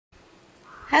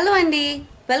Hello అండి,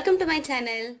 welcome to my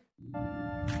channel.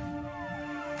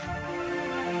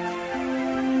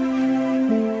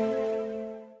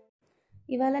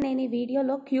 ఇవాళ నేను ఈ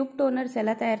వీడియోలో క్యూబ్ టోనర్స్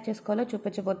ఎలా తయారు చేసుకోవాలో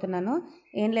చూపించబోతున్నాను.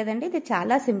 ఏం లేదండి, ఇది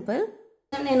చాలా సింపుల్.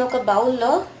 నేను ఒక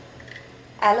బౌల్లో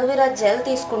అలోవెరా జెల్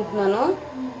తీసుకుంటున్నాను.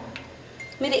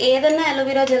 మీరు ఏదన్నా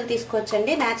అలోవెరా జెల్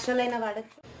తీసుకోవచ్చండి, న్యాచురల్ అయినా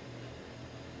వాడచ్చు.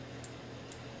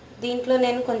 దీంట్లో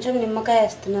నేను కొంచెం నిమ్మకాయ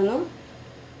వేస్తున్నాను.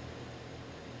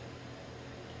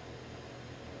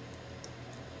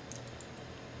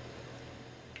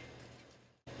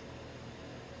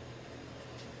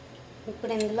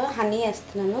 ఇప్పుడు ఇందులో హనీ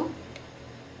వేస్తున్నాను.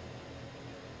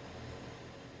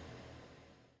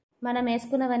 మనం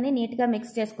వేసుకున్నవన్నీ నీట్గా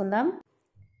మిక్స్ చేసుకుందాం.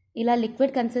 ఇలా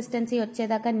లిక్విడ్ కన్సిస్టెన్సీ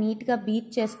వచ్చేదాకా నీట్గా బీట్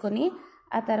చేసుకొని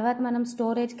ఆ తర్వాత మనం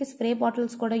స్టోరేజ్కి స్ప్రే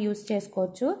బాటిల్స్ కూడా యూస్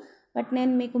చేసుకోవచ్చు. బట్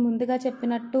నేను మీకు ముందుగా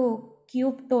చెప్పినట్టు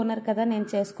క్యూబ్ టోనర్ కదా నేను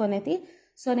చేసుకునేది.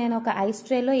 సో నేను ఒక ఐస్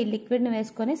ట్రేలో ఈ లిక్విడ్ని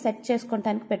వేసుకొని సెట్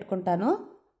చేసుకోవటానికి పెట్టుకుంటాను.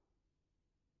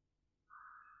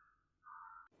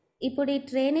 ఇప్పుడు ఈ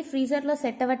ట్రేని ఫ్రీజర్లో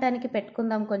సెట్ అవ్వటానికి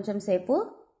పెట్టుకుందాం కొంచెం సేపు.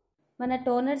 మన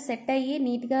టోనర్ సెట్ అయ్యి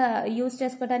నీట్గా యూజ్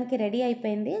చేసుకోవడానికి రెడీ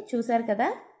అయిపోయింది, చూసారు కదా.